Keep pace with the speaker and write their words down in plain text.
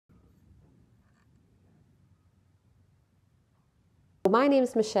My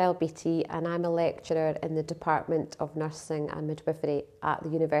name's Michelle Beattie and I'm a lecturer in the Department of Nursing and Midwifery at the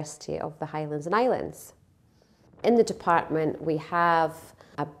University of the Highlands and Islands. In the department we have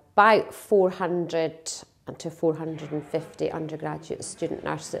about 400 to 450 undergraduate student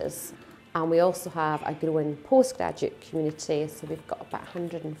nurses, and we also have a growing postgraduate community, so we've got about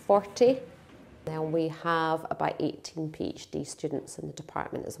 140. Then we have about 18 PhD students in the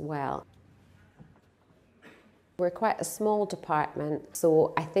department as well. We're quite a small department,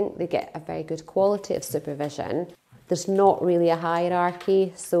 so I think they get a very good quality of supervision. There's not really a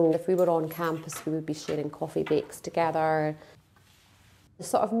hierarchy, so if we were on campus we would be sharing coffee breaks together. The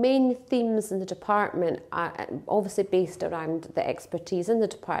sort of main themes in the department are obviously based around the expertise in the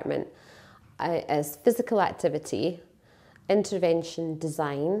department is physical activity, intervention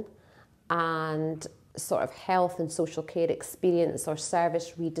design, and sort of health and social care experience or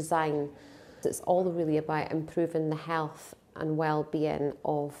service redesign. It's all really about improving the health and well-being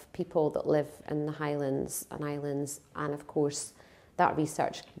of people that live in the Highlands and Islands, and of course that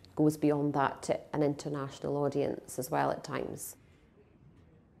research goes beyond that to an international audience as well at times.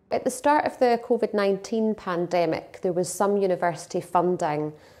 At the start of the COVID-19 pandemic, there was some university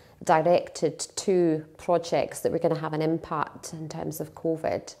funding directed to projects that were going to have an impact in terms of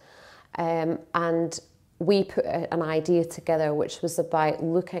COVID. And we put an idea together which was about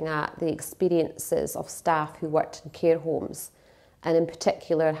looking at the experiences of staff who worked in care homes, and in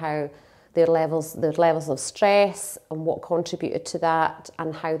particular how their levels of stress and what contributed to that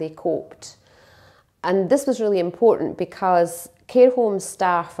and how they coped. And this was really important because care home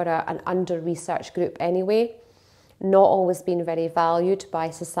staff are an under-researched group anyway, not always been very valued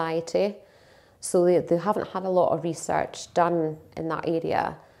by society. So they haven't had a lot of research done in that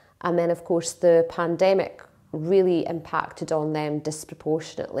area. And then of course the pandemic really impacted on them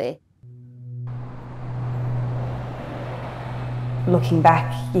disproportionately. Looking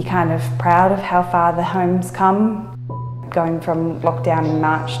back, you're kind of proud of how far the home's come. Going from lockdown in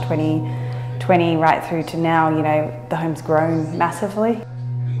March 2020 right through to now, you know, the home's grown massively.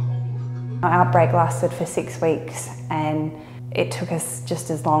 Our outbreak lasted for 6 weeks and it took us just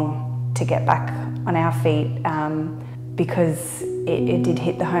as long to get back on our feet because it did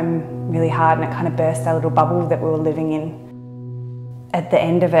hit the home really hard, and it kind of burst our little bubble that we were living in. At the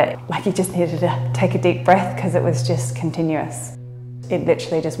end of it, like, you just needed to take a deep breath because it was just continuous. It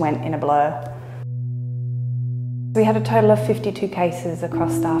literally just went in a blur. We had a total of 52 cases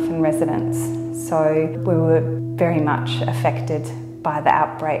across staff and residents, so we were very much affected by the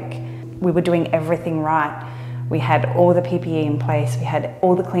outbreak. We were doing everything right. We had all the PPE in place, we had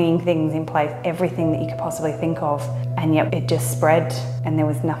all the cleaning things in place, everything that you could possibly think of, and yet it just spread and there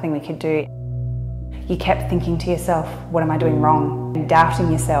was nothing we could do. You kept thinking to yourself, what am I doing wrong? And doubting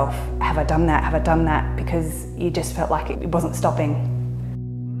yourself, have I done that, have I done that? Because you just felt like it wasn't stopping.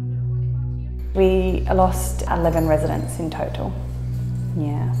 We lost 11 residents in total,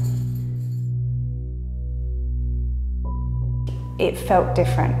 yeah. It felt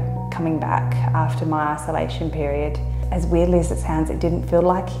different coming back after my isolation period. As weirdly as it sounds, it didn't feel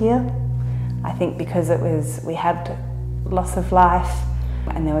like here. I think because we had loss of life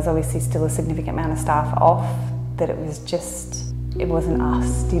and there was obviously still a significant amount of staff off, that it wasn't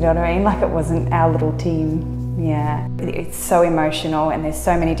us, do you know what I mean? Like, it wasn't our little team, yeah. It's so emotional and there's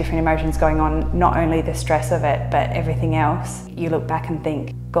so many different emotions going on, not only the stress of it, but everything else. You look back and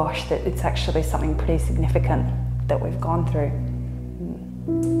think, gosh, that it's actually something pretty significant that we've gone through.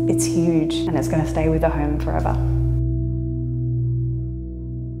 It's huge and it's going to stay with the home forever.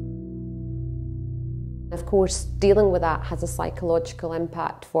 Of course, dealing with that has a psychological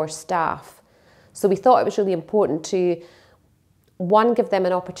impact for staff. So we thought it was really important to, one, give them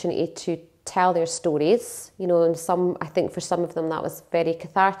an opportunity to tell their stories, you know, and I think for some of them that was very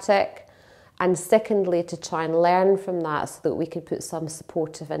cathartic. And secondly, to try and learn from that so that we could put some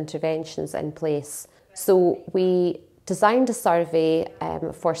supportive interventions in place. So we designed a survey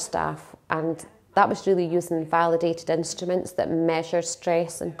for staff, and that was really using validated instruments that measure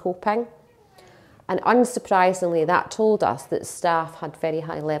stress and coping. And unsurprisingly, that told us that staff had very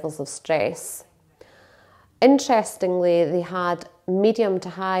high levels of stress. Interestingly, they had medium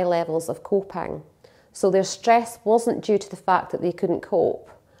to high levels of coping. So their stress wasn't due to the fact that they couldn't cope.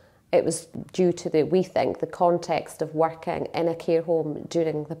 It was due to, we think, the context of working in a care home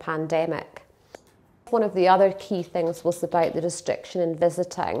during the pandemic. One of the other key things was about the restriction in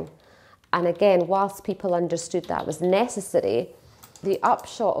visiting. And again, whilst people understood that was necessary, the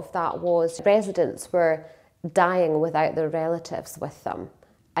upshot of that was residents were dying without their relatives with them.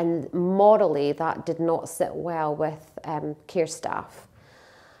 And morally, that did not sit well with care staff.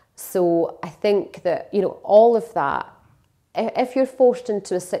 So I think that, you know, all of that if you're forced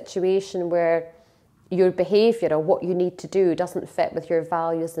into a situation where your behaviour or what you need to do doesn't fit with your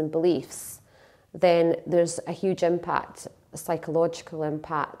values and beliefs, then there's a huge impact, a psychological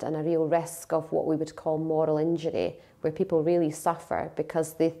impact, and a real risk of what we would call moral injury, where people really suffer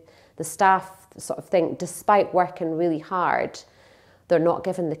because the staff sort of think, despite working really hard, they're not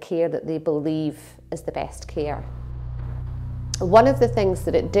given the care that they believe is the best care. One of the things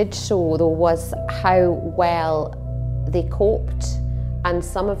that it did show, though, was how well they coped and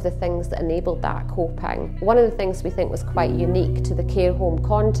some of the things that enabled that coping. One of the things we think was quite unique to the care home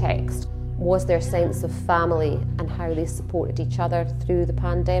context was their sense of family and how they supported each other through the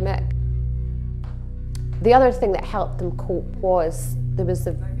pandemic. The other thing that helped them cope was there was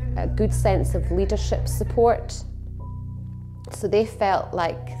a good sense of leadership support. So they felt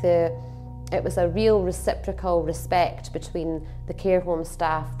like it was a real reciprocal respect between the care home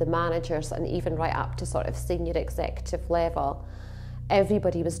staff, the managers, and even right up to sort of senior executive level.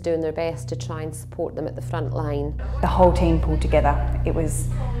 Everybody was doing their best to try and support them at the front line. The whole team pulled together. It was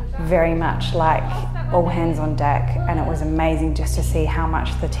very much like all hands on deck, and it was amazing just to see how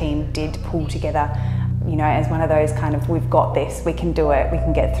much the team did pull together, you know, as one of those kind of, we've got this, we can do it, we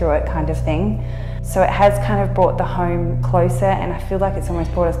can get through it kind of thing. So it has kind of brought the home closer, and I feel like it's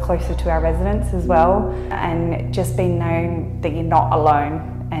almost brought us closer to our residents as well, and just being known that you're not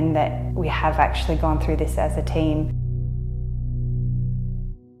alone and that we have actually gone through this as a team.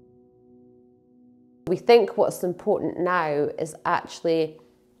 We think what's important now is actually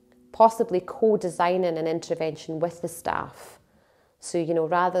possibly co-designing an intervention with the staff. So, you know,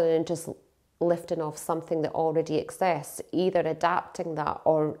 rather than just lifting off something that already exists, either adapting that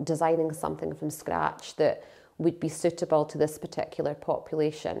or designing something from scratch that would be suitable to this particular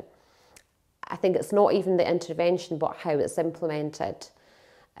population. I think it's not even the intervention, but how it's implemented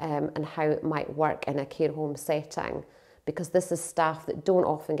and how it might work in a care home setting, because this is staff that don't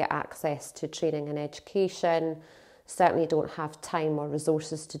often get access to training and education, certainly don't have time or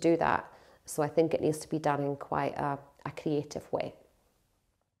resources to do that. So I think it needs to be done in quite a creative way.